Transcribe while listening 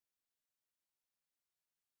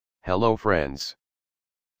Hello friends.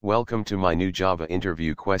 Welcome to my new Java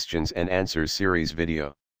interview questions and answers series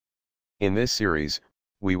video. In this series,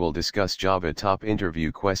 we will discuss Java top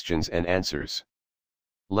interview questions and answers.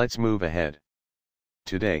 Let's move ahead.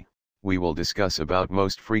 Today, we will discuss about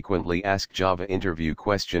most frequently asked Java interview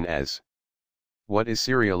question as: what is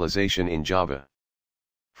serialization in Java?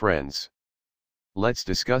 Friends, let's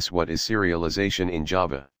discuss what is serialization in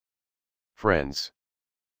Java. Friends,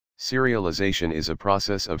 serialization is a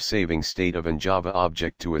process of saving state of an Java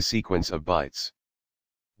object to a sequence of bytes.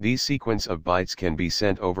 These sequence of bytes can be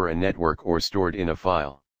sent over a network or stored in a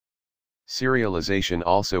file. Serialization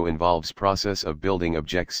also involves process of building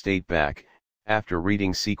object state back, after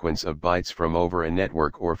reading sequence of bytes from over a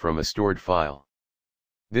network or from a stored file.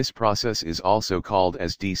 This process is also called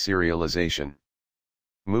as deserialization.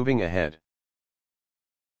 Moving ahead.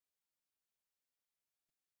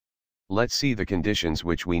 Let's see the conditions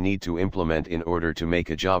which we need to implement in order to make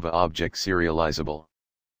a Java object serializable.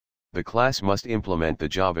 The class must implement the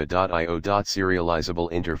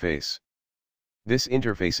java.io.serializable interface. This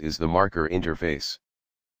interface is the marker interface.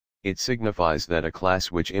 It signifies that a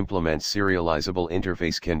class which implements serializable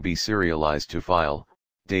interface can be serialized to file,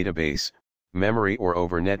 database, memory or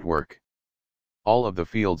over network. All of the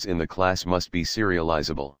fields in the class must be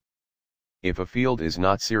serializable. If a field is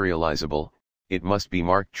not serializable, it must be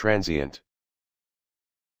marked transient.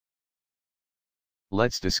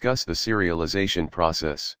 Let's discuss the serialization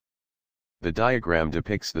process. The diagram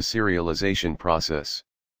depicts the serialization process.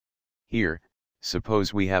 Here,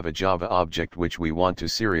 suppose we have a Java object which we want to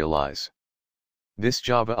serialize. This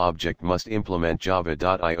Java object must implement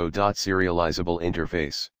java.io.serializable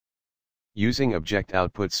interface. Using object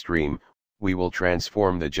output stream, we will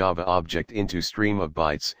transform the Java object into stream of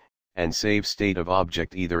bytes, and save state of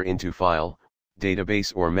object either into file,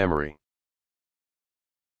 database or memory.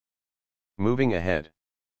 Moving ahead.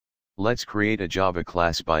 Let's create a Java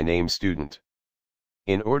class by name student.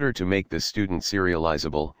 In order to make this student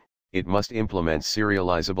serializable, it must implement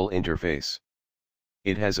serializable interface.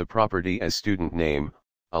 It has a property as student name,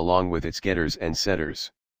 along with its getters and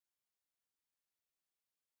setters.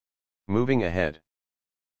 Moving ahead.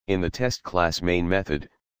 In the test class main method,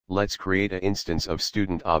 let's create an instance of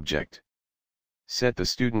student object. Set the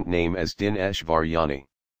student name as Dinesh Varyani.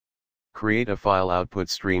 Create a file output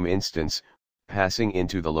stream instance, passing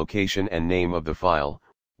into the location and name of the file,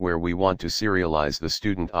 where we want to serialize the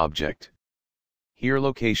student object. Here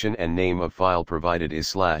location and name of file provided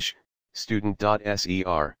is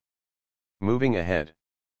 /student.ser. Moving ahead.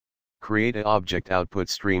 Create a object output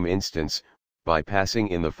stream instance, by passing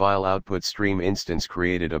in the file output stream instance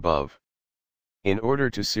created above. In order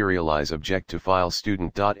to serialize object to file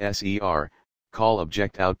student.ser, call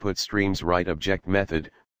object output streams write object method,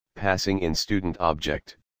 passing in student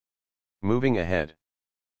object. Moving ahead.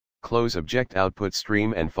 Close object output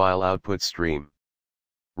stream and file output stream.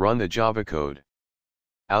 Run the Java code.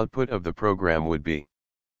 Output of the program would be: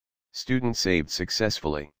 student saved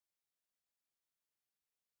successfully.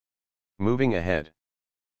 Moving ahead.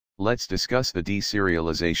 Let's discuss the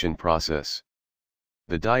deserialization process.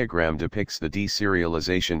 The diagram depicts the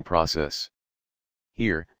deserialization process.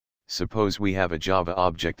 Here, suppose we have a Java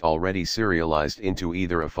object already serialized into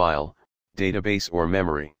either a file, database or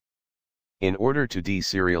memory. In order to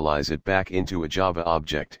deserialize it back into a Java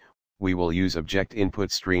object, we will use object input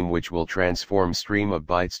stream which will transform stream of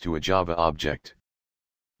bytes to a Java object.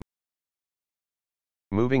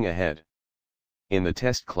 Moving ahead. In the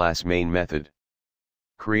test class main method,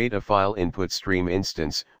 create a file input stream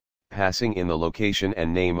instance, passing in the location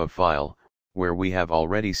and name of file, where we have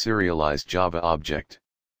already serialized Java object.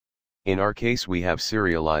 In our case we have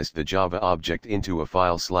serialized the Java object into a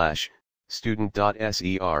file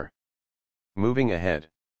 /student.ser. Moving ahead.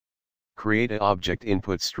 Create a object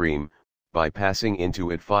input stream, by passing into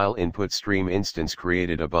it file input stream instance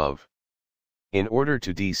created above. In order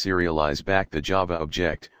to deserialize back the Java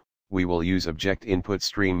object, we will use object input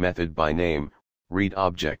stream method by name, read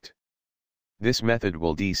object. This method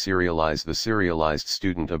will deserialize the serialized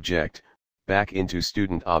student object, back into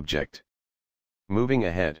student object. Moving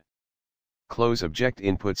ahead. Close object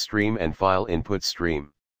input stream and file input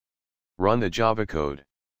stream. Run the Java code.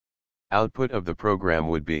 Output of the program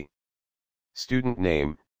would be: student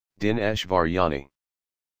name, Dinesh Varyani.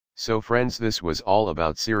 So friends, this was all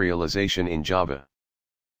about serialization in Java.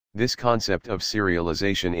 This concept of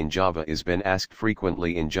serialization in Java is been asked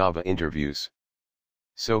frequently in Java interviews.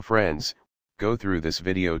 So friends, go through this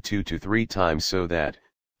video 2 to 3 times so that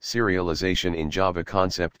serialization in Java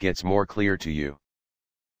concept gets more clear to you.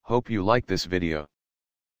 Hope you like this video.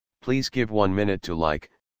 Please give 1 minute to like,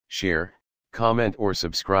 share, comment or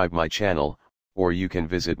subscribe my channel, or you can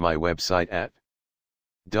visit my website at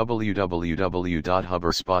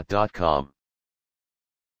www.hubberspot.com.